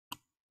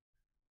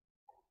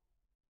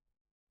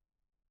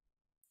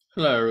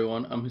Hello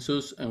everyone, I'm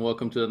Jesus and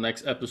welcome to the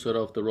next episode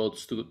of the Road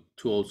to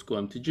Old School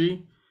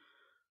MTG.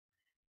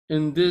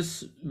 In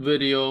this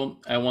video,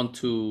 I want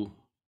to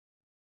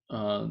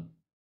uh,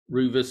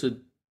 revisit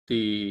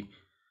the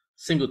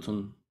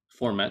Singleton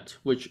format,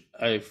 which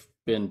I've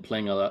been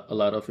playing a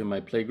lot of in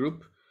my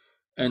playgroup,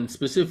 and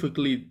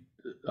specifically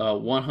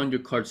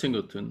 100 card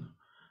Singleton.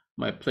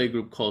 My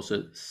playgroup calls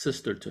it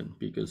Sisterton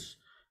because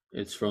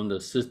it's from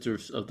the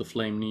Sisters of the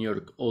Flame New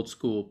York Old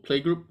School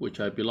playgroup, which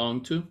I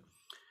belong to.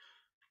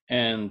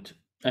 And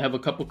I have a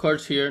couple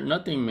cards here,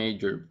 nothing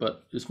major,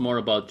 but it's more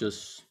about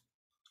just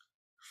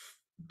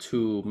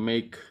to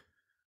make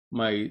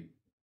my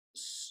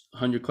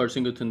 100 card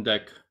Singleton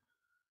deck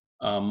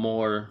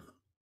more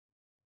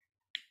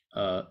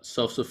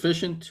self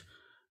sufficient.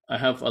 I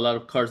have a lot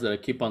of cards that I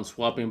keep on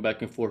swapping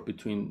back and forth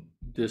between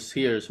this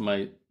here is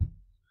my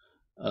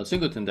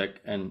Singleton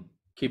deck and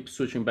keep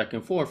switching back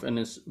and forth, and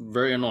it's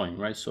very annoying,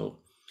 right? So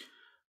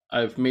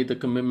I've made the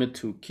commitment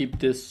to keep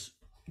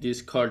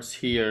these cards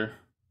here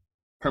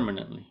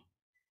permanently.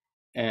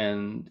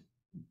 And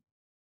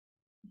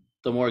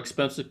the more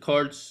expensive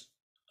cards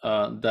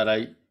that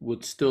I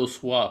would still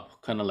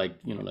swap, kind of like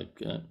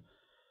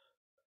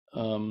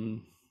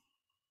um,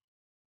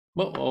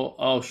 well,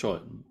 I'll show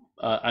it.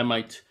 I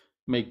might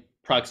make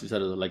proxies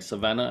out of it, like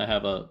Savannah. I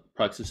have a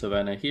proxy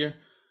Savannah here,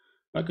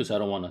 right? Because I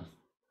don't want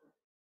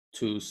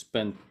to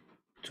spend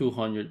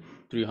 $200,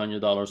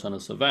 $300 on a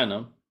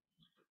Savannah,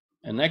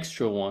 an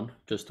extra one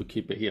just to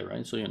keep it here,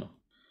 right? So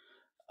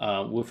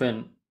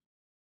within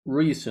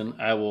reason,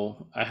 I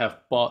have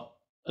bought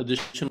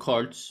additional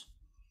cards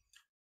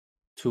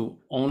to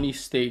only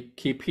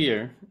keep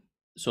here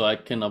so I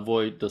can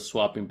avoid the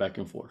swapping back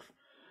and forth.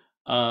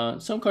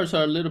 Some cards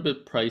are a little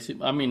bit pricey.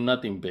 I mean,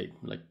 nothing big,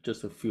 like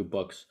just a few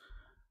bucks.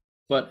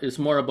 But it's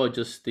more about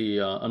just the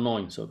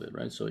annoyance of it,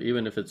 right? So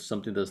even if it's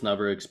something that's not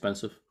very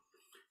expensive,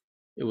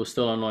 it was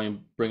still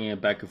annoying bringing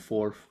it back and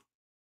forth.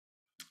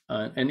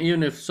 And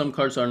even if some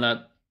cards are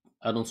not,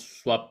 I don't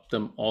swap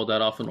them all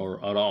that often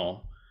or at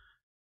all.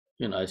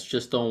 I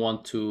just don't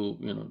want to,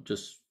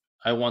 just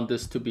I want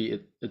this to be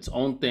its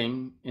own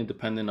thing,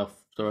 independent of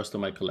the rest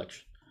of my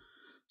collection.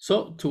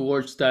 So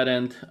towards that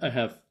end, I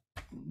have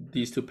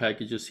these two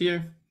packages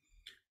here,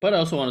 but I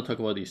also want to talk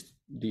about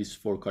these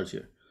four cards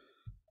here,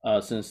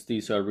 since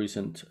these are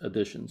recent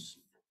additions.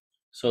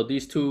 So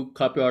these two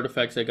copy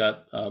artifacts I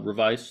got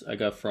revised. I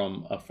got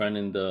from a friend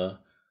in the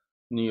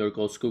New York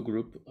Old School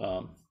group.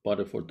 Bought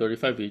it for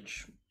 35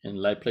 each in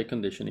light play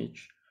condition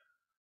each.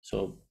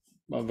 So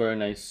a very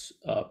nice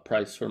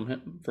price from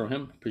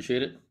him.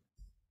 Appreciate it.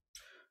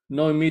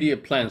 No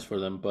immediate plans for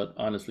them, but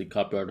honestly,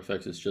 copy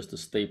artifacts is just a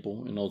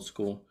staple in old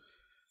school.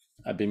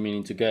 I've been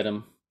meaning to get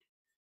them,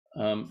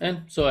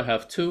 and so I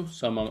have two.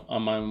 So I'm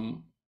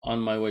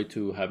on my way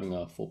to having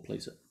a full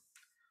playset.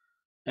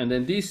 And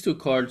then these two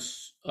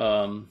cards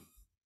I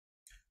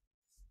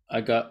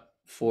got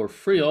for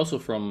free also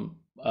from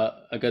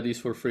I got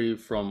these for free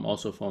from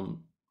also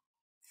from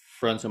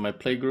friends in my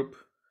play group,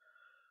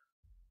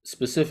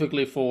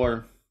 specifically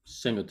for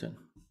Singleton.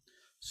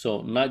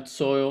 So Night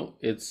Soil,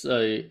 it's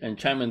a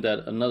enchantment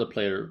that another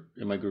player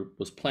in my group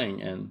was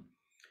playing and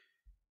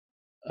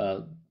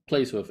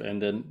plays with,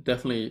 and then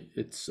definitely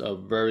it's a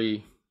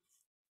very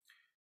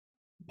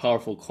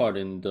powerful card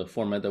in the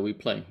format that we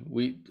play.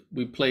 We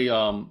play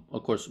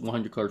of course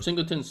 100 card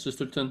Singleton,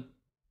 Sisterton,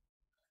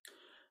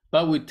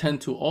 but we tend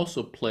to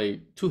also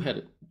play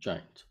two-headed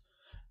giant,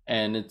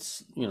 and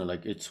it's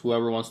like it's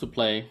whoever wants to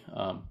play.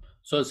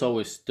 So it's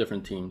always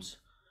different teams,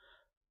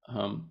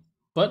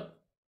 but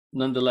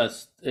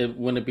nonetheless,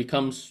 when it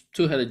becomes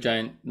two-headed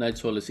giant, Night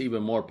Soul is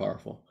even more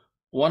powerful.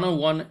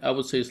 One-on-one, I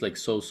would say is like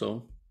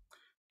so.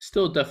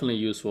 Still definitely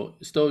useful.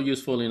 Still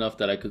useful enough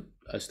that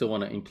I still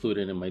want to include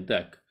it in my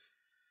deck.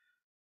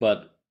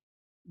 But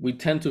we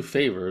tend to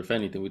favor, if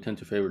anything, we tend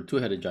to favor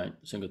two-headed giant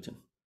Singleton.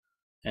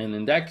 And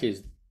in that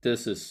case,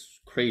 this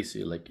is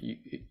crazy. Like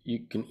you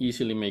can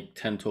easily make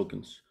 10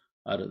 tokens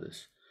out of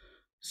this.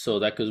 So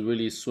that could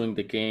really swing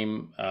the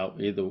game out,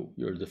 either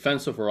you're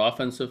defensive or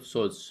offensive.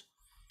 So it's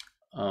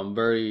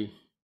very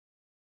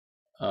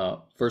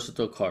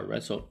versatile card,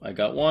 right? So I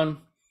got one,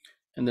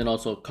 and then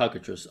also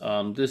Cockatrice.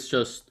 This is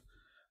just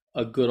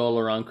a good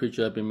all-around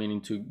creature I've been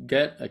meaning to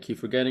get. I keep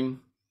forgetting,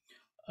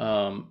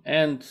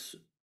 and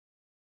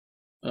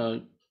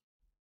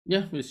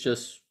yeah, it's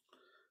just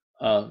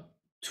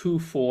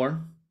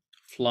 2/4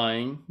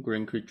 flying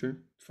green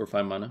creature for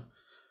 5 mana.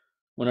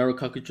 Whenever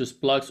Cockatrice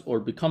blocks or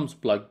becomes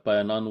blocked by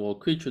a non-wall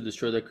creature,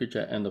 destroy that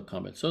creature at end of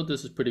combat. So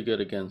this is pretty good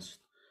against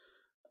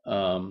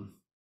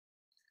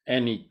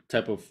any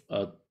type of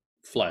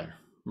flyer.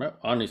 Right?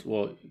 Honestly,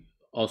 well,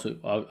 also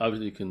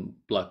obviously you can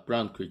block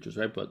brown creatures,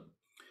 right? But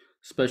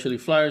especially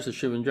flyers, a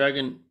Shivering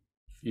Dragon,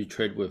 you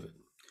trade with it.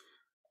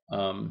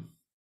 An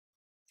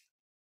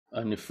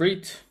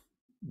Ifrit,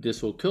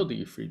 this will kill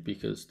the Ifrit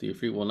because the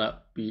Ifrit will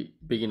not be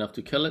big enough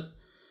to kill it,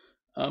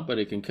 but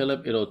it can kill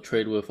it. It'll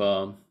trade with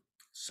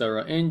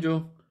Sarah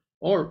Angel,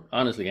 or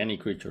honestly any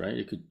creature,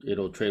 right?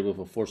 It'll trade with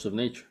a Force of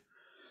Nature.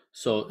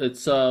 So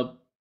it's a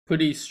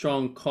pretty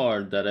strong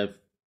card that I've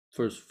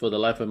for the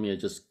life of me, I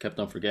just kept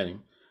on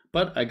forgetting.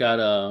 But I got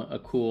a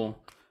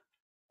cool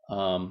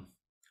um,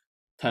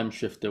 time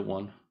shifted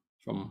one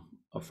from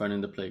a friend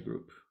in the play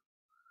group.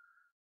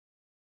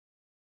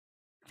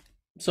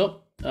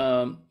 So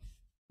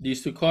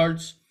these two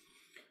cards,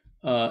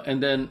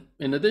 and then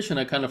in addition,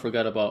 I kind of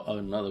forgot about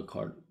another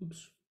card.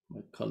 Oops,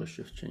 my color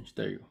shift changed.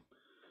 There you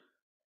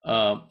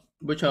go.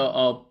 Which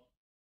I'll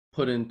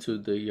put into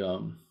the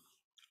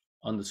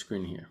on the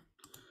screen here.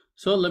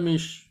 So let me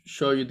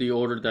show you the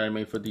order that I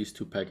made for these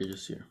two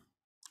packages here.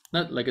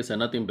 Not, like I said,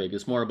 nothing big.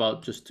 It's more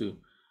about just to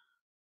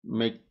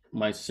make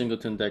my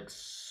Singleton deck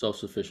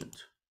self-sufficient.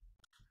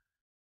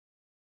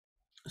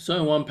 So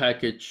in one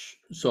package,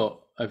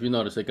 so if you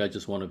notice, I got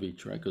just one of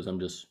each, right? Because I'm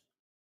just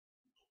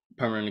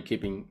permanently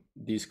keeping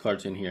these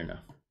cards in here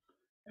now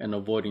and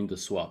avoiding the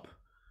swap.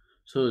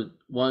 So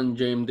one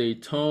James Day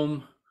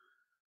Tome,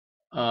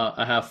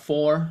 I have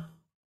 4,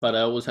 but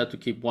I always have to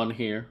keep one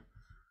here,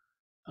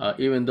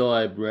 even though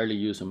I rarely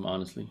use them,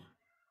 honestly.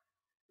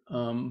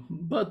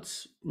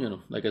 But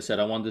like I said,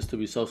 I want this to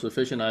be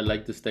self-sufficient. I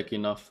like this deck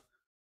enough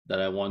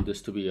that I want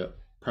this to be a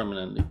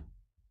permanent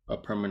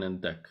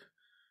deck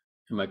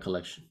in my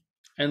collection.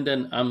 And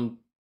then I'm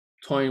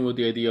toying with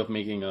the idea of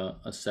making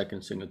a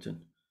second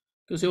Singleton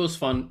because it was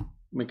fun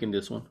making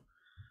this one.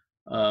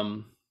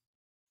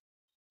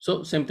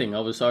 So same thing,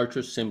 Elvis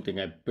Archers, same thing.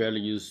 I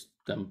barely use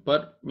them,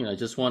 but I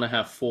just want to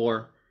have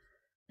 4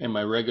 in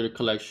my regular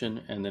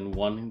collection and then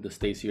one that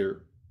stays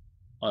here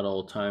at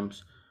all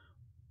times.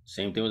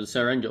 Same thing with the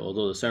Serengio,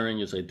 although the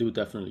Serengios I do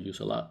definitely use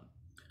a lot.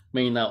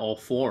 Maybe not all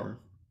 4,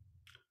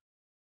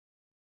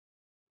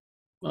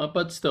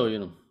 but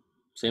still,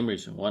 same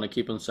reason. Want to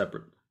keep them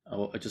separate.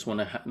 I just want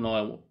to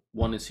know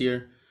one is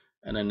here,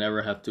 and I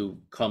never have to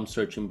come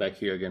searching back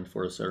here again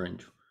for a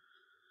Serengio.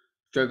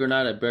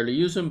 Juggernaut, I barely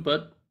use them,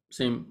 but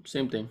same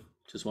thing.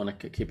 Just want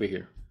to keep it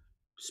here.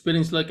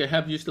 Spitting Slick, I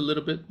have used a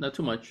little bit, not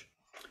too much,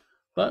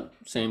 but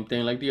same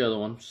thing like the other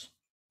ones.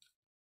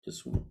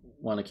 Just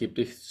want to keep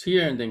this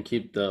here and then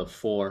keep the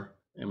 4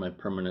 in my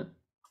permanent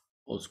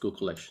old school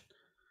collection.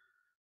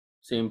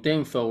 Same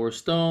thing, Forward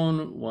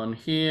Stone, one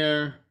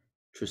here,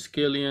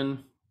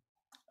 Triskelion.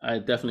 I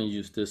definitely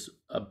use this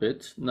a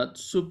bit, not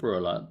super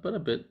a lot, but a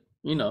bit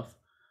enough.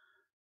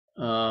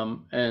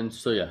 And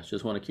so yeah,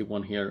 just want to keep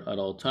one here at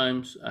all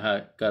times.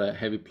 I got a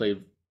heavy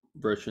plate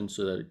version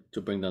so that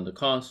to bring down the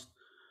cost.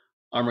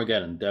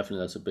 Armageddon, definitely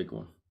that's a big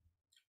one.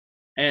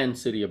 And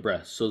City of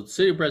Brass. So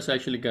City of Brass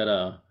actually got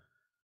a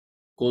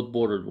gold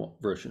bordered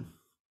version.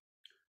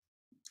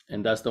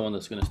 And that's the one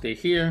that's going to stay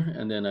here.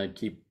 And then I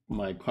keep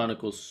my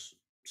Chronicles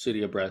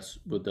City of Brass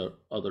with the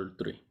other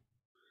 3.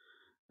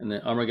 And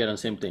then Armageddon,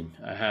 same thing.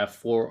 I have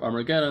 4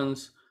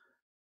 Armageddons,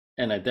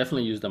 and I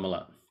definitely use them a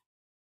lot.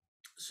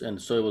 And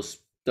so it was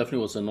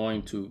definitely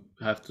annoying to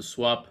have to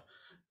swap.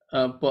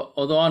 But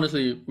although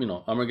honestly,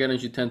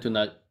 Armageddons you tend to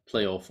not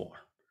play all 4.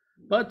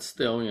 But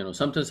still,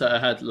 sometimes I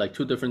had like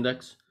 2 different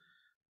decks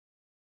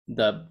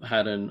that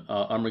had an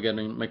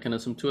Armageddon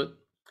mechanism to it,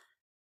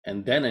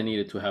 and then I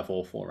needed to have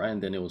all 4, right?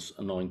 And then it was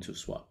annoying to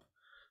swap.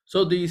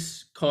 So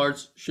these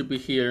cards should be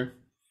here,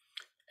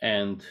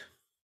 and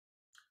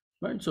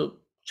right, so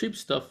cheap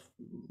stuff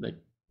like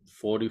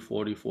 40,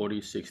 40,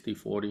 40, 60,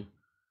 40.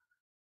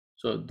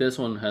 So this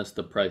one has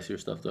the pricier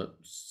stuff. The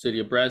City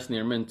of Brass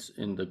near mint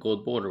in the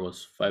gold border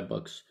was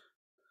 $5.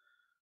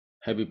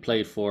 Heavy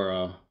plate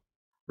for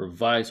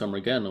revised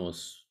Armageddon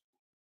was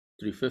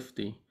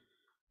 $3.50.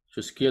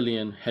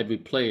 Triskelion heavy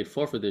plate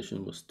 4th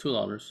edition was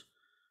 $2,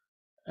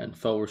 and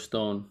Forward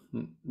Stone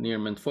near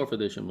mint 4th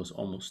edition was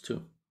almost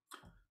 $2.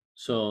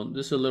 So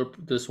this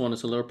one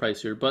is a little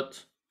pricier,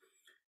 but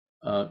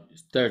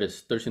there it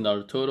is,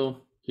 $13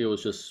 total. Here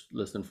was just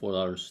less than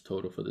 $4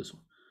 total for this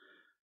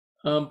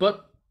one.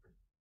 But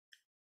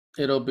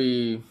it'll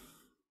be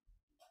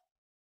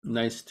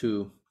nice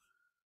to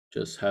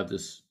just have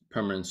this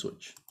permanent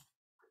switch.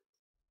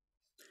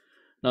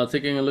 Now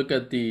taking a look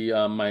at the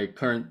my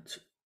current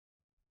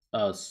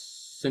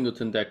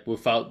Singleton deck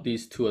without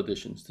these 2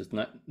 additions, this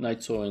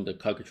Night Soul and the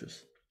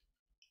Cockatrice.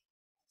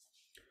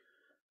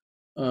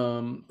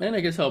 And I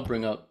guess I'll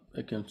bring up,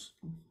 you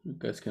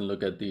guys can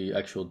look at the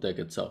actual deck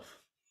itself.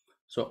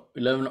 So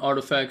 11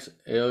 artifacts,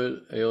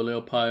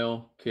 Aeolio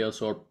Pile,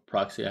 Chaos Orb,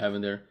 Proxy I have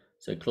in there,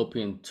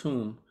 Cyclopean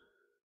Tomb.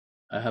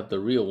 I have the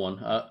real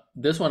one.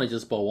 This one I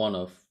just bought one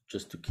of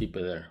just to keep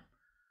it there.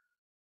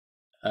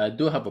 I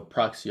do have a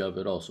proxy of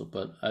it also,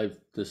 but I've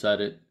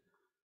decided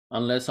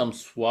unless I'm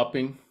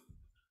swapping,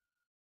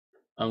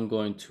 I'm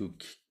going to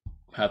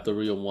have the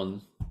real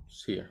ones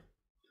here.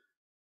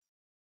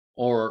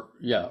 Or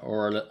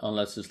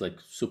unless it's like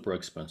super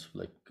expensive,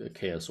 like a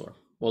Chaos Orb.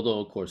 Although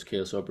of course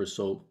Chaos Orb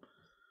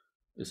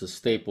is a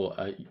staple.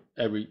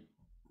 Every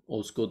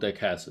old school deck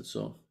has it,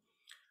 so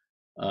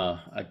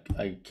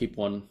I keep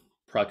one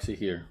proxy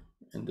here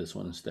in this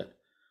one instead.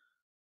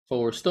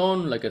 Forward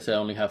Stone, like I said, I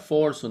only have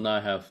 4, so now I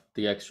have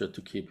the extra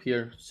to keep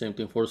here. Same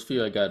thing, Force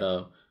Field, I got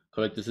a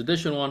collector's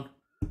edition one.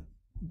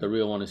 The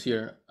real one is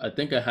here. I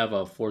think I have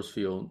a Force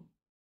Field.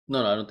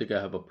 No, I don't think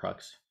I have a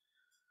proxy.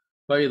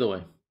 But either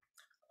way,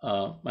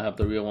 I have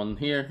the real one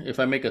here. If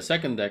I make a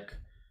second deck,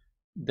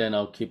 then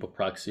I'll keep a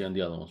proxy on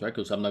the other ones, right?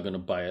 Because I'm not going to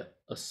buy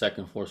a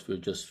second force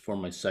field just for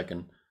my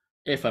second.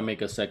 If I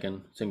make a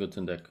second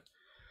Singleton deck,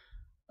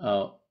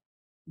 uh,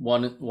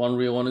 one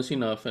real one is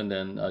enough, and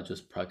then I'll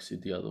just proxy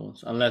the other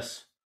ones,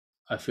 unless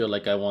I feel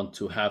like I want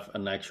to have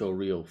an actual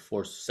real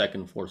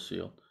second force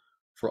field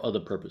for other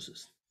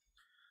purposes.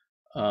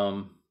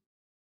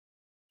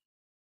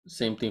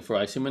 Same thing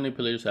for IC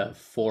manipulators. I have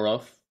 4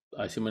 of.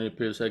 IC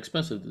manipulators are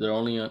expensive. They're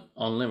only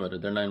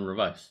unlimited. They're not in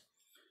revised.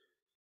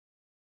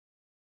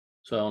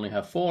 So I only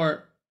have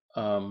 4.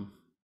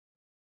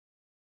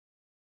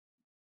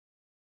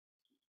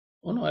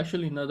 Oh no,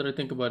 actually, now that I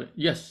think about it,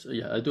 yes,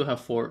 yeah, I do have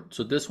 4.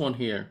 So this one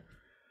here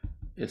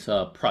is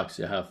a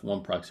proxy. I have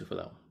 1 proxy for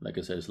that one. Like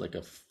I said, it's like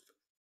a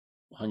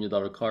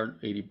 $100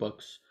 card,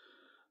 $80.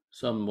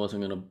 So I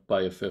wasn't gonna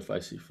buy a 5th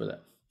IC for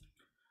that.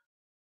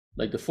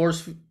 Like the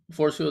force field,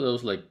 that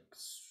was like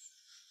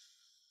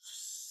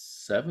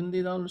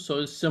 $70. So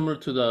it's similar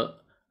to the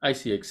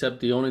IC,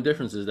 except the only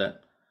difference is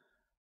that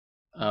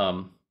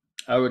I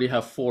already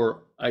have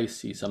 4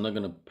 ICs. I'm not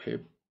gonna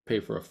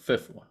pay for a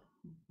 5th one,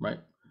 right?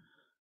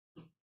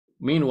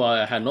 Meanwhile,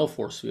 I had no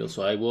force field,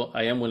 so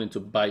I am willing to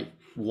buy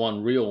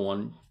one real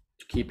one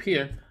to keep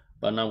here,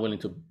 but I'm not willing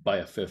to buy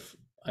a 5th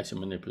IC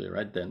manipulator,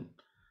 right? Then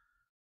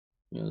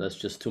that's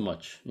just too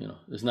much.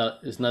 It's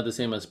not the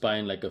same as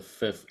buying like a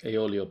 5th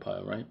Aeolio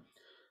pile, right?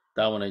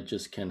 That one I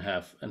just can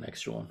have an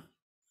extra one,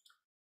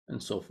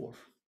 and so forth.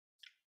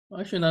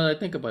 Actually, now that I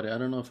think about it, I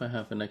don't know if I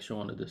have an extra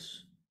one of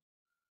this.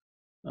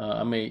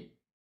 I may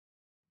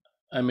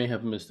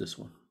have missed this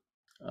one.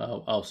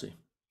 I'll see.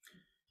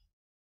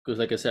 Because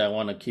like I said, I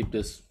want to keep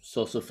this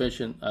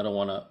self-sufficient. I don't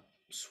want to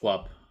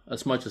swap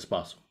as much as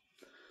possible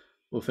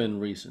within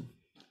reason.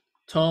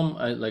 Tome,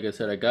 like I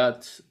said, I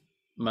got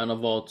Mana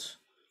Vault.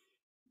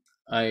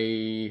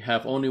 I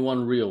have only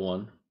one real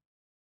one,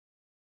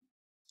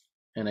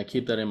 and I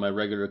keep that in my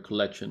regular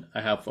collection.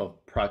 I have a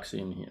proxy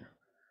in here.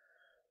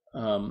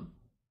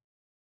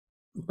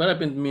 But I've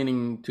been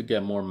meaning to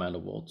get more Mana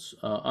Vaults.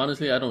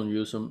 Honestly, I don't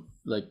use them,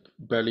 like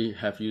barely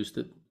have used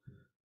it.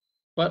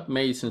 But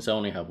maybe since I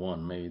only have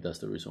one, maybe that's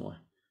the reason why.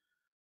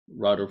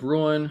 Rod of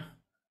Ruin,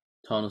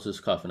 Taunus's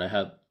Coffin.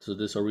 So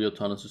this is a real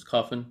Taunus's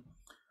Coffin.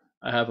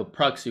 I have a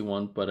proxy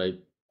one, but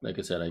like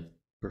I said, I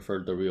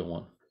prefer the real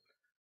one.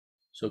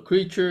 So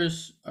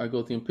creatures,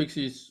 Argothian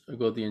Pixies,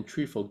 Argothian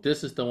Tree Folk.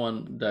 This is the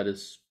one that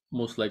is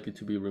most likely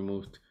to be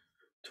removed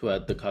to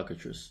add the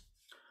Cockatrice.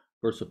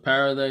 Birds of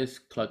Paradise,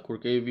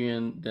 Clockwork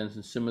Avian,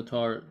 Dancing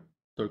Scimitar,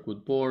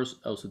 Darkwood Boars,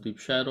 Elsa Deep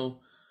Shadow,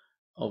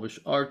 Elvish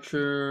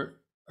Archer,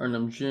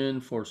 Ernam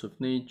Jin, Force of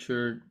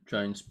Nature,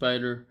 Giant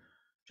Spider,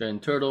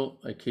 Giant Turtle,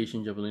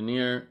 Acacian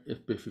Javelineer,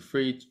 If Biffy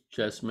Freed,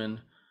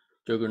 Jasmine,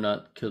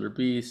 Juggernaut, Killer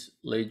Beast,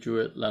 Lay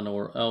Druid,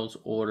 Llanowar Elves,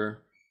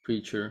 Order,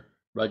 Preacher,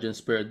 Rajan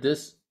Spirit.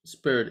 This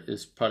spirit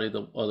is probably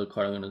the other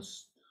card I'm going to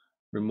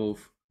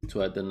remove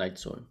to add the Night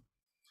Sword.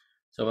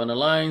 Savannah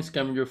Lion,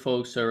 Scavenger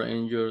Folk, Sarah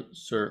Angel,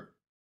 Sir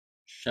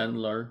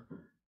Chandler,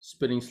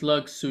 Spitting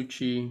Slug,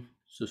 Suchi.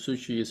 So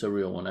Suchi is a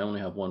real one. I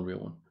only have one real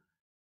one.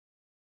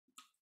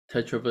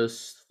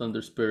 Tetravus,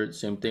 Thunder Spirit,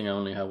 same thing. I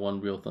only have one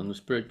real Thunder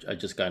Spirit. I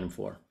just got him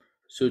for.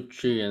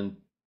 Suchi and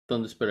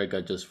Thunder Spirit I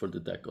got just for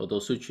the deck. Although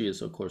Suchi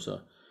is, of course,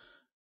 a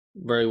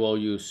very well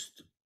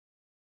used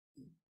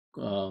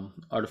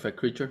artifact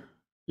creature.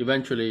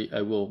 Eventually,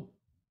 I will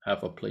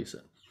have a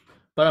playset,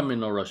 but I'm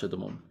in no rush at the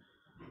moment.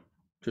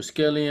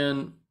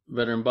 Triskelion,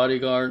 Veteran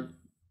Bodyguard.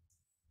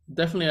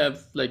 Definitely,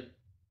 I've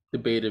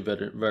debated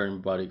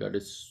Veteran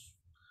Bodyguard.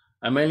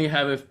 I mainly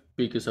have it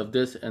because of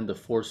this and the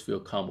Force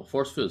Field combo.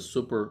 Force Field is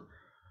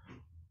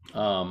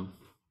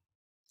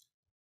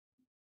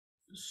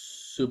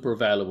super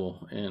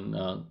valuable in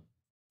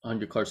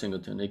 100 card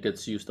Singleton. It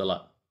gets used a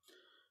lot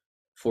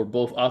for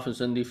both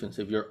offense and defense.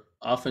 If you're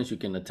offense, you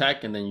can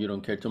attack and then you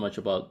don't care too much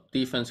about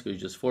defense because you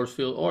just force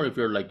field. Or if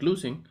you're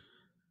losing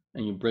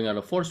and you bring out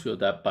a force field,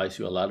 that buys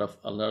you a lot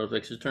of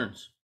extra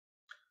turns.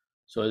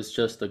 So it's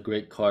just a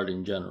great card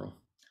in general.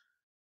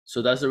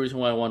 So that's the reason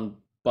why I want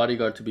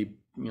Bodyguard to be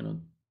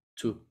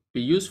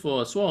useful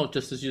as well,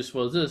 just as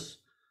useful as this.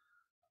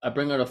 I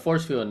bring out a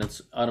force field and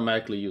it's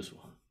automatically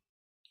useful.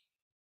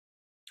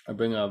 I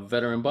bring a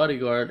Veteran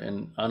Bodyguard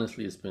and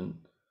honestly it's been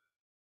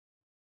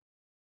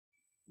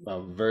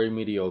very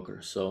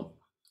mediocre. So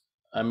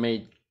I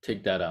may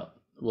take that out.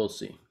 We'll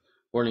see.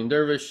 Whirling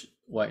Dervish,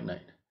 White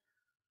Knight.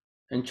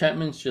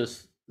 Enchantments,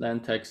 just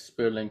land text,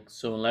 Spirit Link,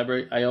 Sylvan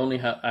Library.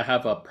 I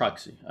have a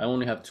proxy. I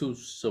only have 2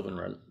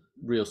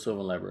 real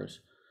Sylvan Libraries,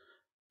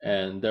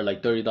 and they're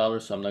like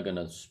 $30. So I'm not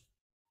gonna,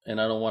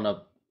 and I don't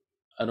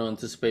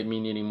anticipate me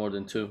needing more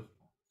than 2.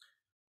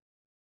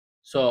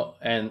 So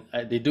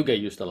they do get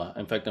used a lot.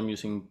 In fact, I'm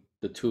using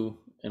the 2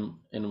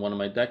 in one of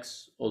my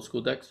decks, old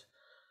school decks.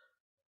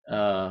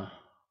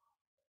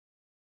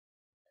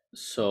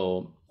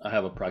 So I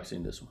have a proxy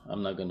in this one.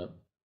 I'm not gonna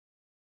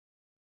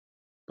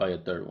buy a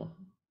third one.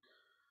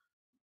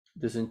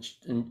 This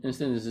instant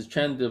is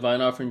Chant,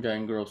 Divine Offering,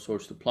 Giant Girl,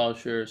 Swords to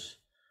Plowshares.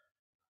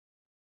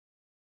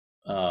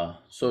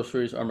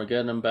 Sorceries,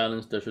 Armageddon,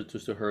 Balance, Desert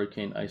Twister,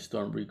 Hurricane, Ice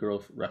Storm,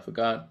 Regrowth, Wrath of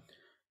God.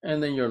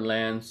 And then your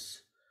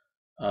lands,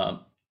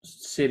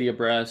 City of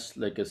Brass,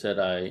 like I said,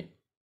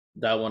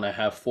 that one I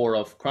have 4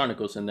 of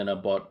Chronicles, and then I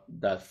bought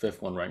that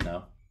 5th one right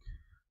now.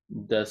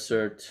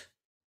 Desert,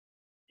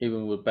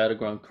 even with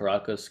Battleground,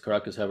 Caracas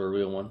have a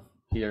real one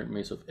here.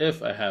 Maze of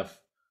If, I have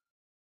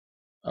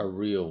a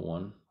real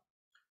one.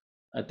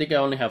 I think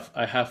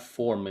I have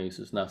 4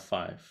 mazes, not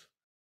 5,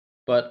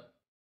 but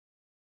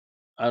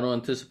I don't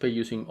anticipate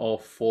using all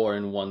 4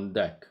 in one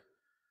deck,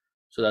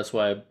 so that's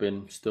why I've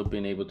still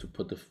been able to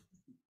put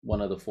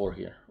one of the 4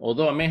 here.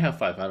 Although I may have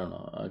 5, I don't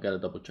know. I gotta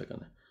double check on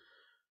that.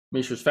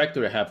 Mishra's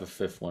Factory, I have a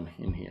 5th one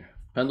in here.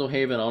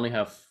 Pendlehaven, I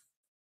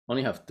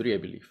only have 3, I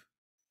believe.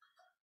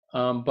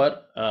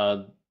 But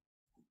I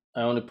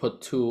only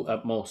put 2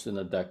 at most in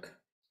the deck,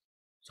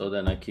 so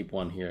then I keep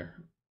 1 here,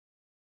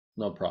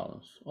 no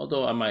problems.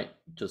 Although I might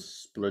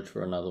just splurge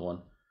for another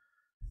one,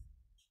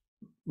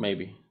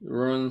 maybe.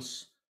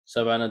 Ruins,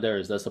 Savannah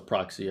Darius, that's a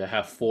proxy. I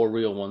have 4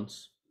 real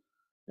ones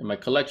in my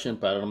collection,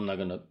 but I'm not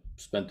gonna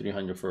spend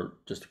 300 for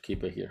just to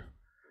keep it here.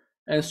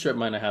 And Strip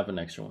Mine, I have an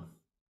extra one.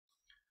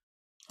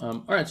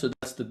 All right, so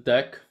that's the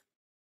deck.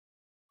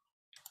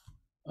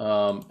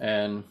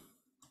 And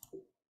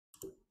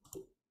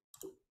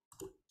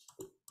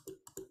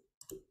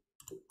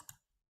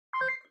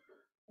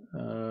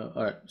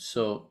all right,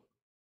 so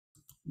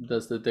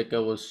that's the deck I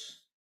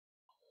was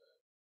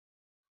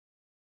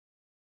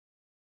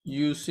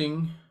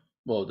using.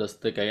 Well, that's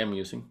the deck I am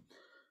using.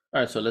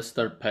 All right, so let's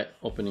start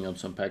opening up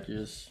some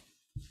packages.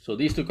 So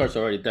these 2 cards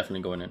are already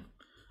definitely going in.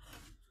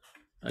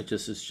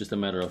 It's just a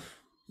matter of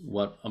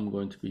what I'm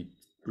going to be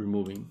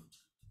removing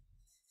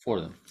for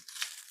them.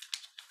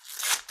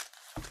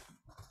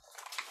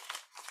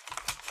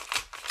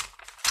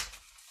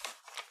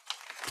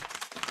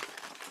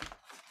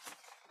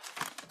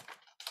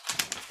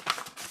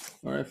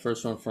 All right,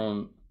 first one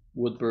from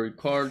Woodbury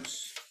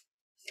Cards.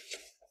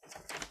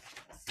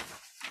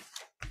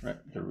 All right,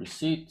 the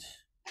receipt,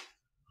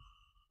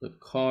 the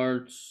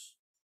cards,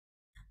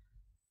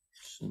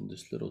 and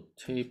this little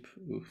tape.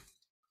 Oof.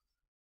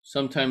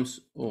 Sometimes,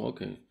 oh,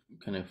 okay,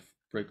 can I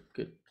break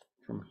it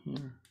from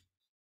here?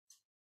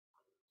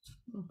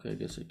 Okay, I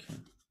guess I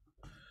can.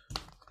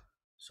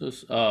 So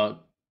it's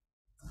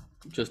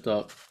just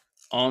a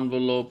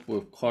envelope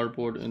with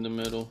cardboard in the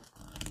middle,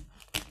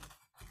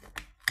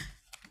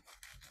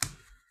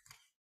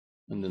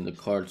 and then the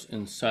cards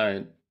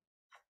inside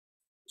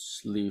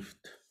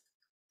sleeved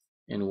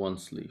in one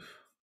sleeve.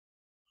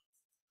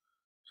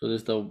 So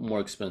this is the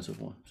more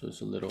expensive one. So it's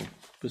a little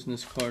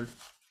business card.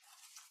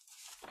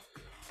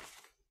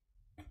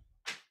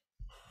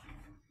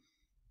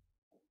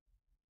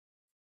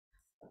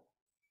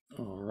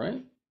 All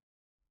right.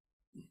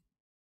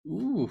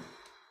 Ooh,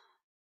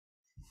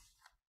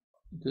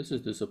 this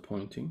is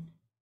disappointing.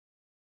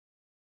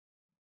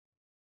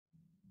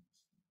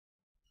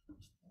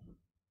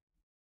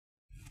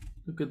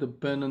 Look at the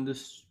bend on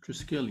this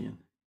Triskelion.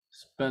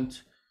 It's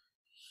bent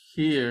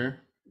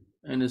here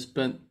and it's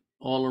bent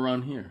all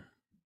around here.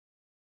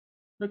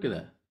 Look at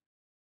that.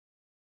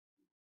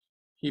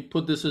 He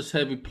put this as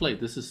heavy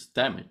plate. This is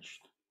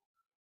damaged.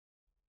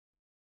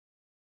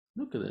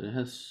 Look at that.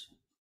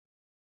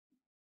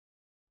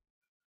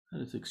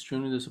 That is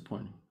extremely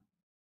disappointing.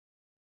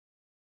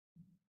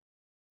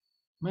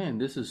 Man,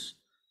 this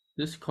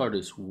card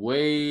is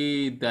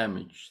way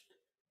damaged.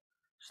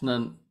 It's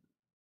not.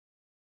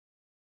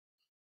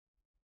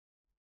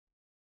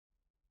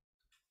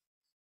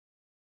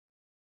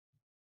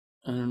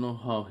 I don't know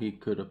how he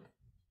could have,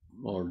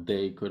 or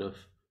they could have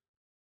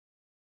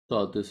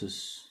thought this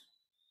is.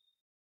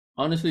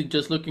 Honestly,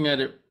 just looking at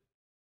it,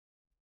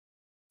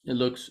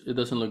 it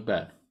doesn't look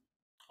bad.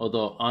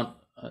 Although I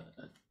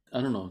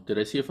don't know. Did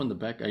I see it from the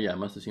back? Yeah, I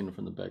must have seen it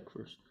from the back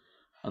first.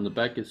 On the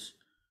back, it's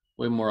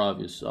way more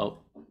obvious.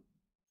 So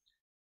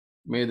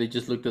maybe they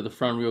just looked at the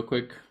front real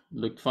quick.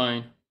 Looked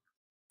fine.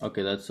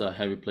 Okay, that's a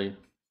heavy plate.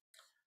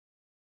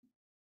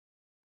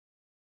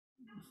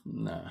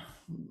 Nah,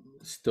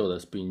 still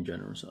that's being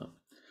generous.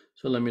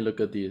 So let me look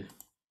at the.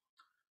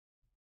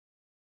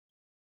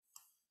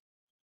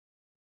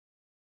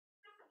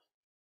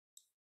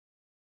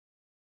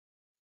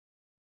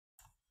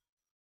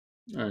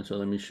 All right, so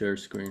let me share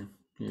screen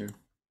here.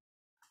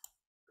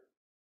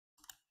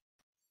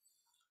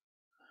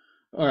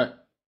 All right,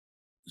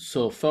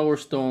 so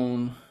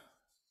Flowerstone,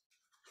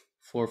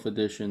 4th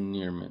edition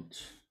near mint.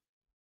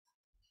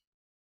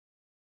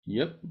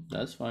 Yep,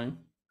 that's fine.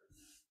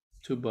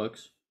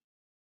 $2.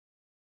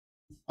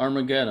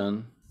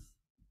 Armageddon,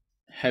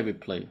 heavy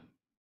plate.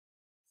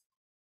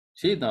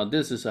 See, now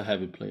this is a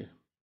heavy plate.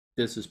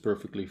 This is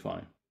perfectly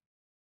fine.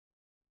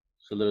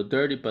 It's a little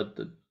dirty, but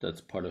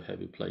that's part of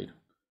heavy plate.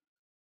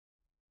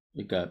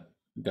 It got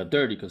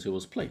dirty because it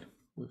was plate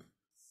with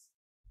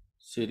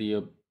City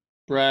of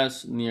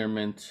Brass, near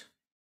mint,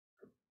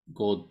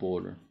 gold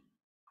border.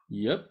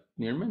 Yep,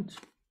 near mint.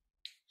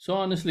 So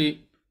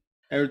honestly,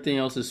 everything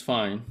else is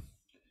fine.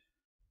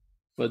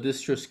 But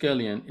this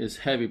Triskelion is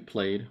heavy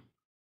plate.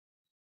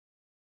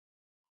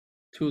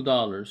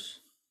 $2.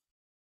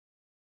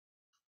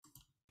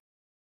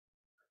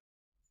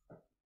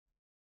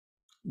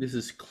 This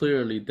is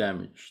clearly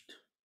damaged,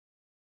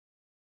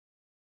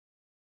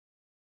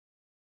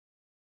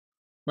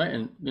 right?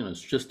 And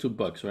it's just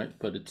 $2, right?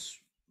 But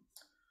it's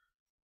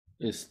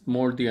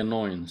more the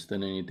annoyance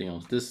than anything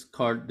else. This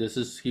card,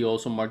 he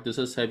also marked this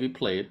as heavy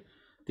played,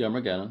 the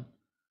Armageddon,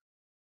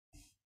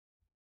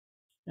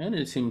 and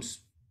it seems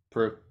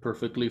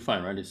perfectly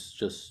fine, right? It's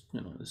just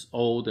it's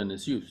old and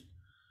it's used.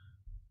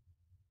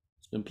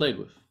 It's been played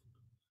with.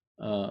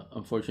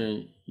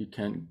 Unfortunately, you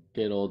can't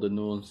get all the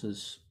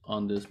nuances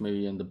on this.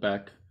 Maybe in the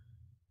back,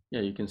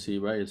 yeah, you can see,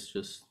 right? It's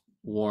just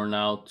worn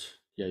out.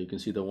 Yeah, you can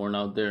see the worn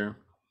out there,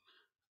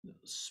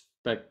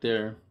 spec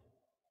there.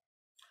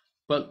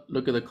 But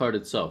look at the card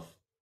itself.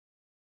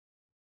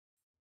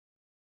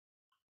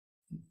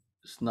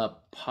 It's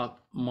not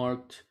pock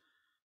marked.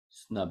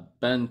 It's not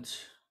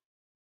bent.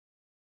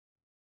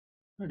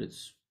 Right?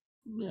 It's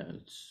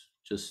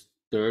just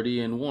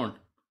dirty and worn.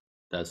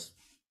 That's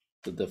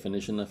the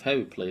definition of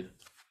heavy played.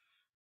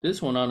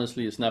 This one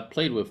honestly is not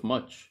played with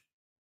much.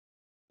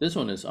 This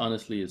one is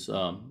honestly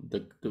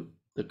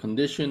the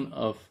condition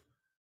of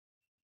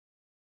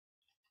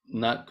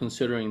not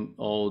considering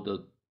all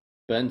the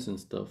bends and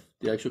stuff.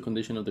 The actual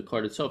condition of the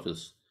card itself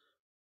is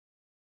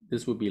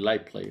this would be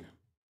light played.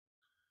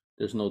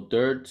 There's no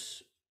dirt.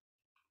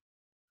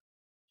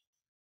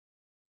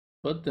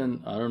 But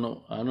then I don't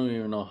know. I don't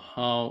even know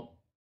how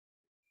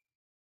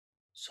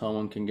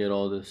someone can get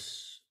all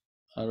this.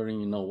 I don't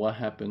even know what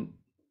happened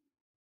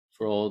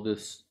for all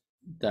this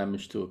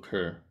damage to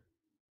occur.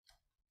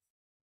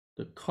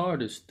 The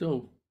card is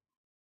still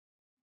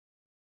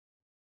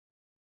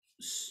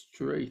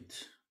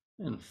straight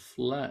and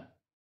flat.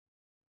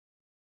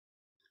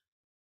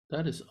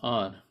 That is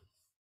odd.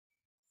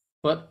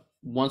 But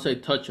once I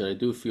touch it, I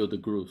do feel the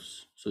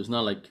grooves. So it's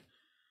not like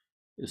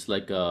it's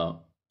like a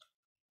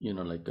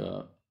like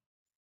a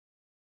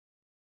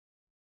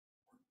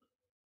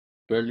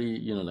barely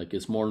like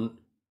it's more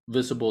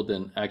visible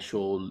than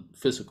actual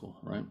physical,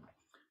 right?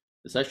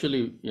 It's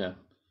actually, yeah,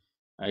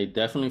 I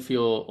definitely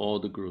feel all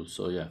the grooves.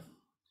 So yeah,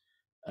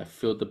 I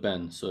feel the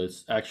bend. So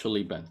it's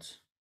actually bent.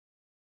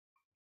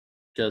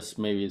 Just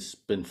maybe it's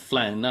been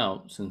flattened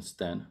out since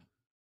then.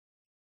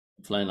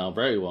 Flattened out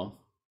very well.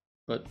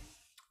 But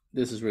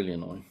this is really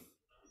annoying.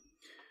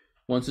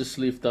 Once it's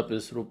sleeved up,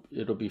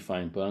 it'll be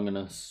fine. But I'm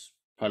gonna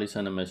probably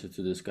send a message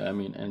to this guy. I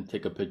mean, and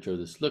take a picture of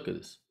this. Look at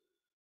this.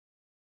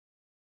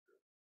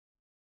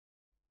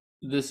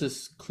 This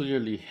is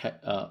clearly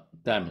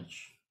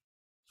damage.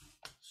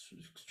 It's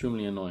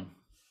extremely annoying.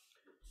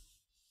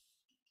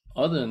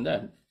 Other than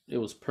that, it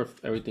was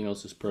perfect. Everything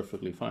else is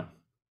perfectly fine.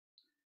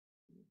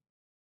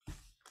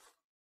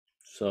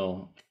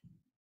 So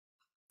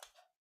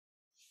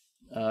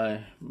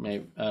I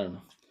don't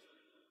know.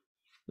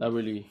 That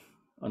really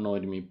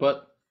annoyed me.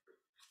 But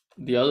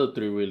the other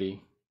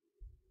three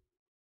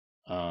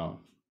uh,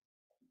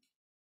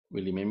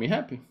 really made me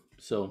happy.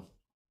 So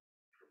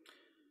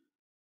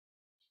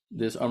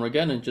this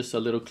Armageddon, just a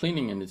little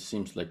cleaning, and it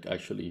seems like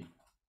actually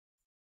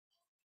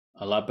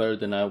a lot better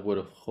than I would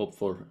have hoped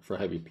for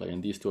heavy play.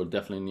 And these two are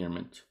definitely near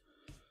mint.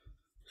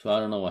 So I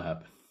don't know what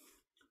happened.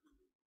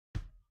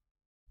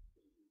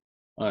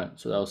 All right,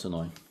 so that was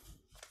annoying.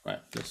 All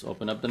right, let's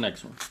open up the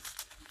next one.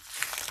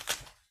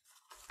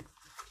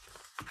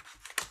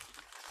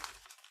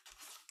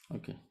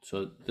 Okay,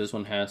 so this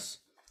one has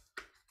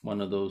one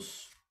of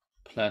those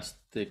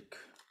big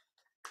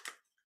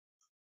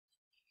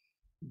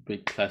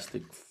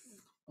plastic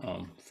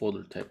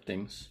folder type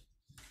things.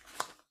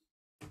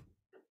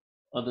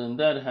 Other than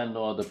that, it had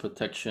no other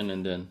protection,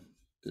 and then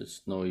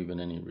there's no even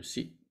any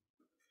receipt.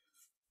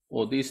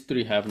 Well, these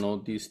two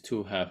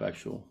have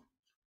actual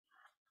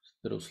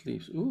little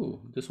sleeves.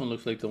 Ooh, this one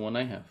looks like the one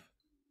I have.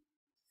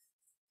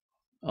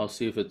 I'll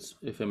see if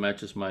it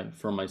matches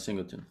from my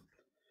Singleton.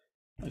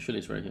 Actually,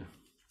 it's right here.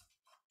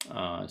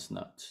 It's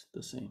not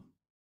the same.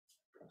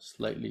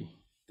 Slightly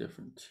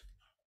different.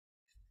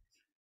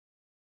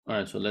 All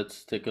right, so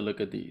let's take a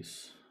look at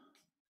these.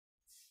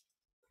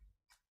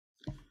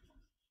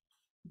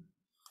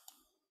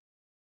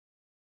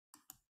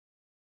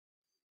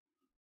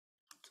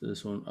 So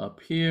this one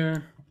up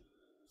here.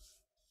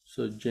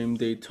 So James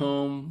Day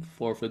Tome,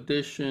 4th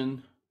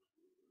edition,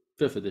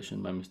 5th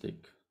edition, my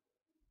mistake.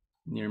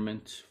 Near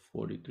mint,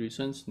 43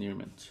 cents, near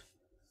mint.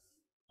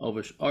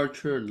 Elvish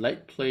Archer,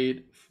 light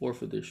played,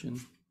 4th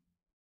edition.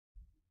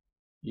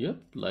 Yep,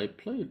 light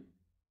played.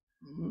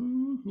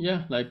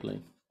 Yeah, light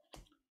played.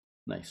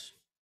 Nice.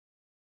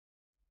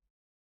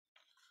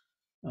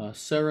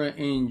 Sarah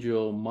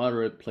Angel,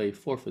 moderate play,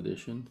 4th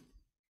edition.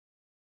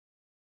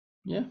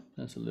 Yeah,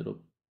 that's a little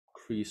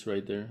crease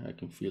right there. I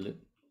can feel it.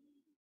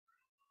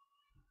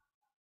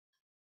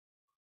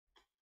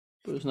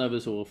 But it's not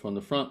visible from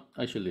the front.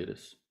 Actually, it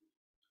is.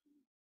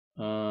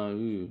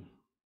 Ooh.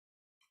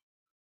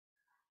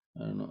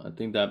 I don't know. I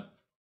think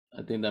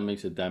that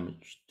makes it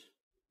damaged.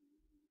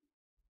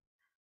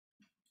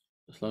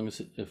 As long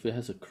as if it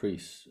has a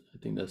crease, I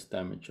think that's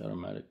damaged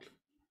automatically.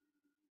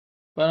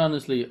 But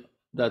honestly,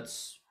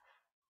 that's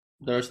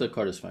the rest of the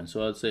card is fine.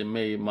 So I'd say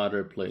May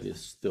moderate plate is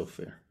still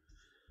fair.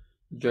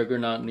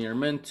 Juggernaut near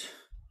mint,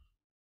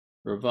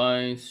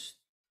 revised.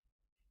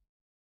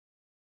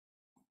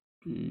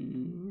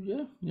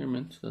 Yeah, near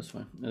mint, that's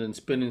fine. And then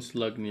spinning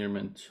slug near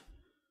mint,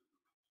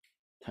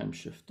 time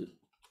shifted.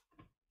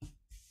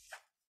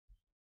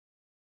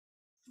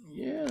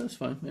 Yeah, that's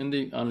fine.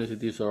 And honestly,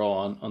 these are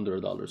all under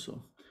 $1,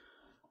 so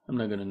I'm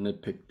not gonna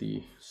nitpick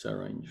the set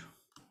range.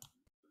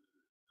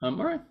 All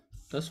right,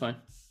 that's fine.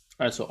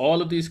 All right, so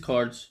all of these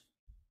cards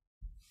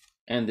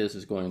and this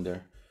is going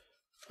there.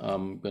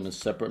 I'm gonna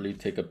separately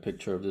take a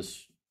picture of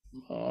this.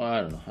 Oh,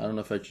 I don't know. I don't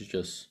know if I should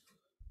just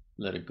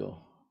let it go,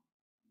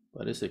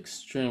 but it's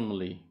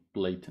extremely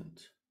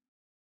blatant.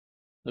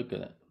 Look at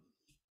that.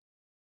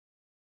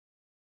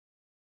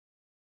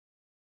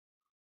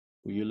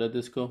 Will you let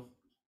this go?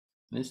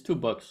 And it's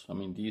 $2. I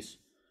mean, these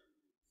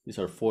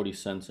are 40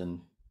 cents,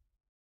 and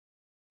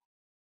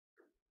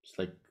it's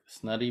like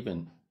it's not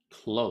even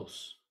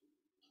close.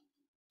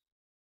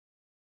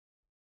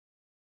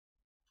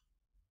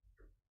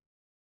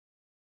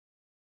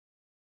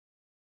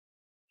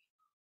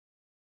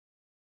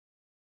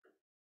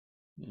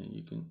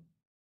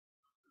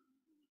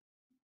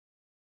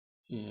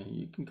 Yeah,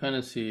 you can kind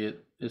of see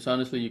it. It's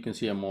honestly, you can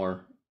see it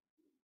more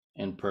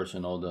in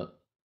person, all the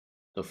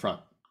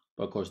front,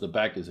 but of course the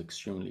back is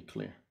extremely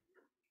clear.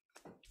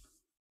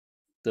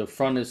 The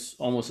front is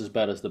almost as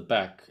bad as the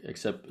back,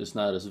 except it's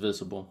not as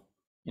visible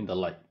in the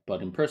light,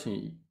 but in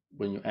person,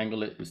 when you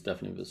angle it, it's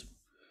definitely visible.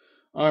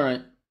 All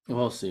right,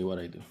 we'll see what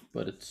I do,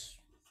 but it's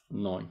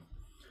annoying.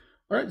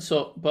 All right,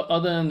 so but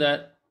other than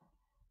that,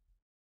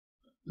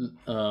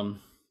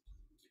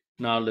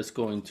 now let's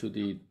go into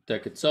the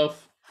deck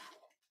itself.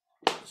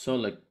 So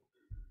like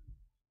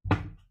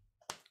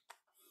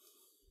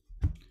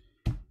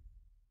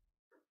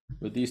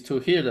with these two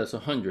here, that's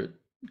 100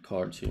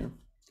 cards here,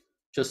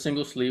 just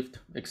single sleeved,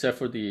 except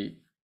for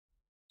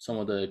some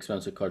of the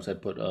expensive cards. I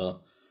put a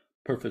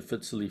perfect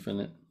fit sleeve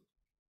in it,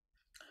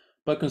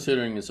 but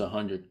considering it's a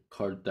 100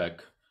 card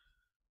deck,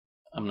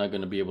 I'm not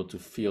going to be able to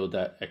feel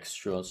that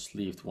extra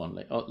sleeved one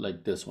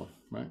like this one,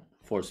 right?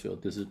 Force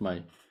field. This is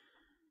my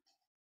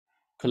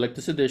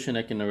collector's edition.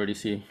 I can already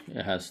see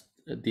it has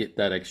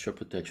that extra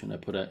protection. I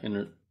put an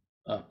inner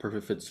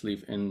perfect fit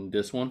sleeve in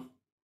this one.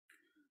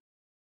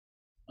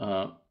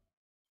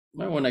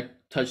 When I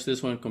touch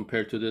this one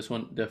compared to this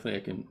one,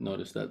 definitely I can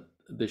notice that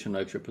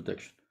additional extra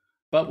protection.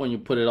 But when you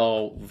put it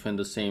all within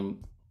the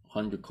same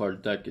 100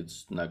 card deck,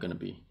 it's not going to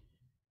be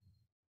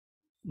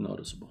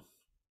noticeable.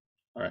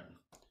 All right.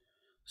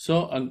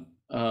 So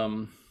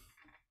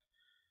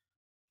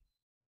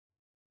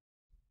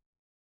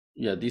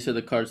yeah, these are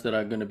the cards that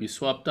are going to be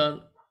swapped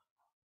out.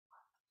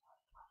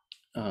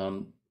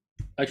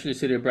 Actually,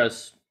 City of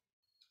Brass,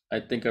 I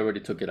think I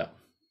already took it out.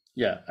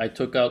 Yeah, I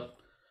took out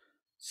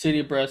City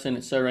of Brass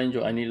and Sarah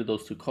Angel. I needed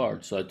those two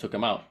cards, so I took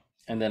them out,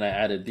 and then I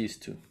added these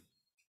two,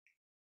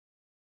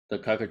 the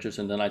Cockroaches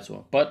and the Night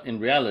Sword. But in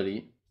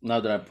reality, now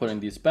that I'm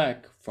putting these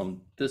back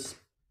from this,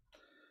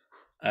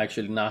 I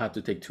actually now have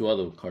to take two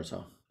other cards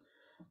out.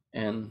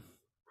 And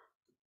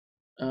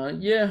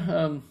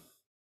yeah,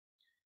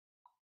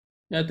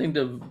 I think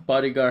the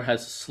Bodyguard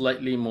has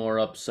slightly more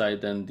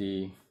upside than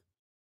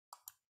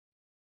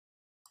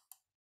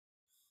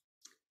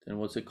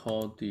what's it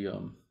called? The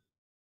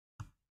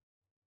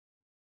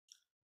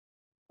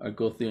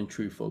Argothian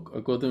Tree Folk.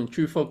 Argothian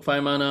Tree Folk,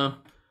 5 mana,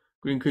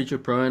 green creature,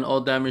 prevent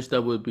all damage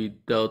that would be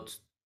dealt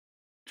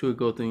to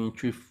Argothian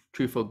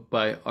Tree Folk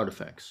by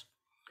artifacts.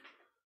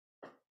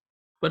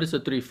 But it's a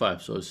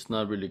 3/5, so it's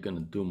not really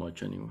gonna do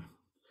much anyway.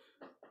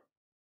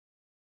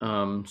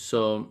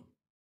 So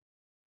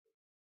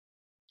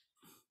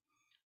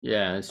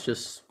yeah, it's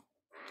just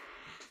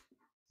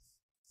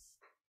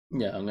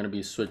I'm gonna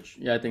be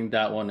I think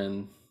that one,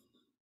 and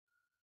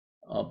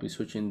I'll be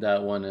switching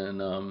that one,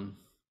 and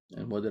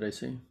what did I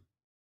say?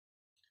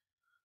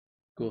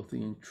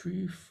 Gothian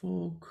Tree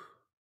Folk.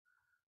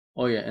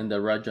 Oh yeah, and the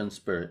Rajan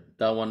Spirit.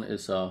 That one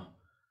is a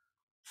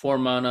 4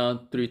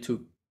 mana,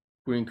 3/2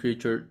 green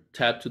creature.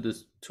 Tap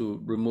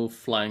to remove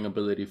flying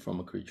ability from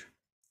a creature.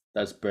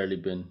 That's barely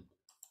been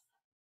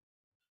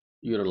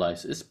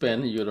utilized. It's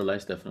been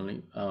utilized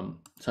definitely.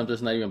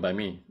 Sometimes not even by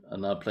me.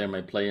 Another player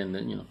might play, and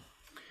then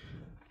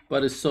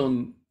but it's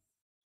so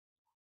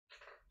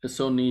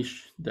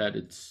niche that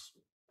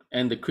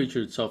and the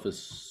creature itself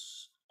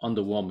is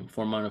underwhelming.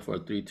 4 mana for a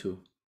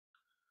 3/2.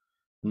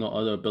 No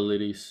other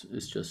abilities.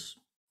 It's just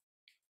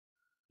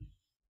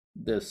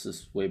this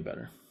is way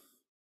better,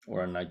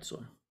 or a Night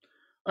Sword.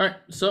 All right,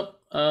 so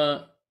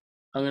I'm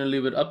gonna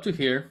leave it up to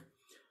here,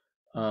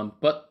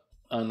 but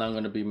I'm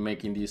gonna be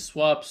making these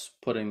swaps,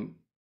 putting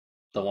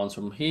the ones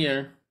from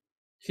here,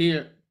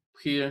 the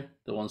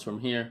ones from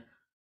here,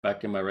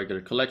 back in my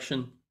regular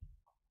collection,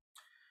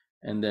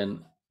 and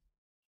then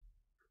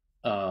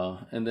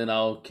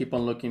I'll keep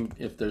on looking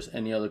if there's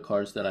any other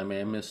cards that I may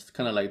have missed,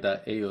 kind of like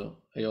that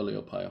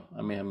Aeolio pile.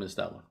 I may have missed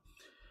that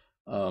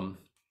one.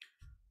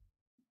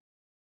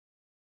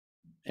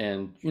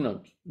 And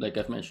like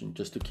I've mentioned,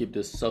 just to keep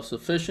this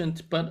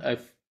self-sufficient, but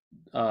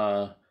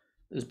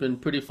It's been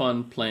pretty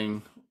fun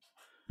playing.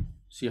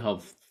 See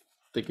how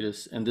thick it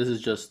is, and this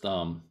is just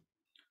one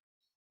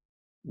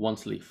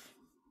sleeve,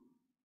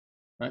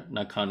 right?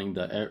 Not counting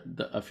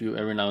a few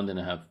every now and then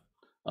I have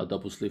a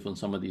double sleeve on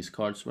some of these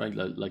cards, right?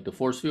 Like the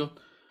force field,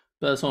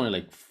 but that's only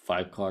like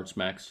 5 cards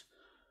max.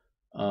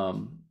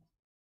 Um,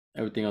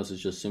 Everything else is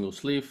just single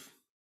sleeve,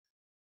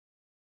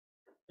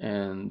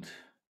 and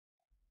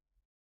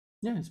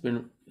yeah, it's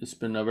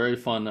been a very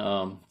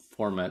fun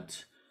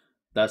format.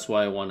 That's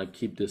why I want to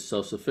keep this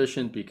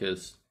self-sufficient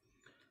because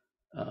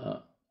uh,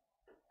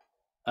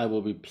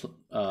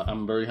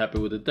 I'm very happy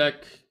with the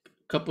deck.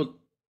 Couple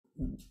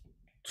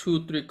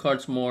 2-3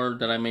 cards more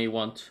that I may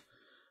want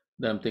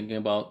that I'm thinking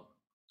about.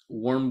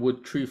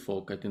 Wormwood Tree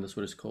Folk, I think that's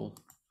what it's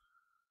called.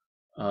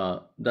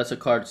 That's a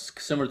card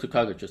similar to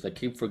Cockroaches. I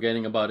keep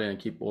forgetting about it and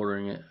keep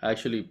ordering it. I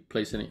actually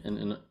place it in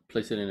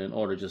an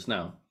order just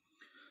now,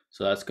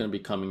 so that's going to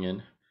be coming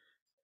in,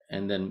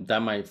 and then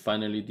that might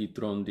finally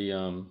dethrone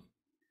the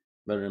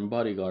Veteran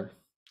Bodyguard.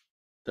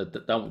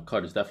 That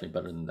card is definitely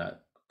better than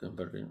that, the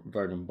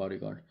Veteran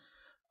Bodyguard.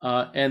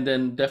 And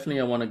then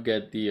definitely I want to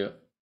get the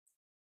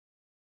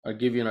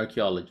Argivian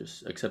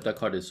Archaeologist, except that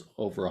card is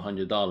over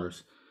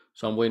 $100,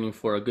 so I'm waiting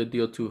for a good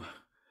deal to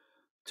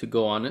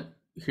go on it.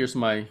 Here's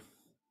my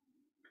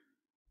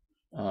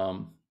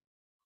um,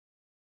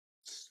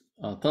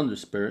 Thunder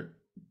Spirit.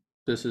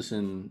 This is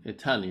in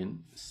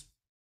Italian,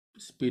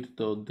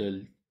 Spirito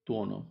del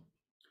Tuono.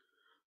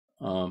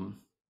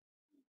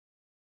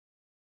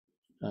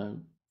 I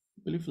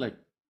believe like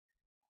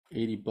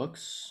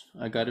 $80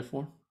 I got it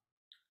for.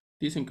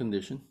 Decent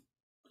condition.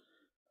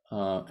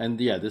 And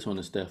yeah, this one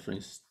is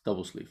definitely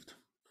double sleeved.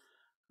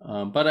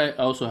 But I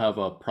also have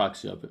a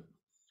proxy of it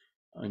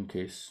in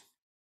case.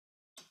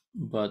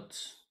 But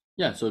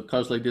yeah, so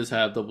cards like this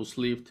have double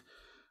sleeved.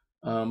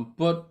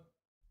 But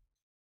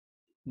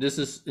this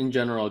is in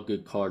general a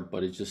good card,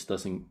 but it just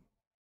doesn't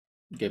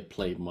get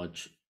played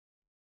much.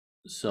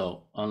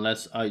 So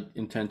unless I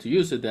intend to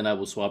use it, then I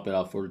will swap it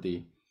out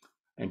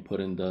and put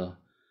in the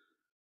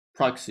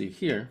proxy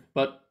here.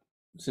 But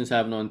since I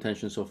have no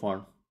intention so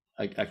far,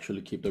 I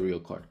actually keep the real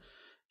card.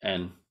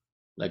 And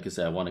like I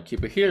said, I want to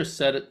keep it here,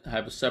 set it,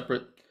 have it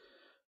separate,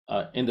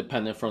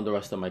 independent from the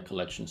rest of my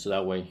collection. So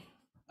that way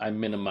I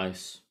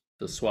minimize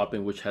the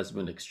swapping, which has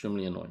been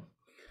extremely annoying.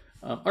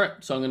 All right,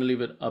 so I'm going to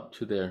leave it up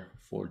to there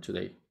for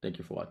today. Thank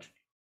you for watching.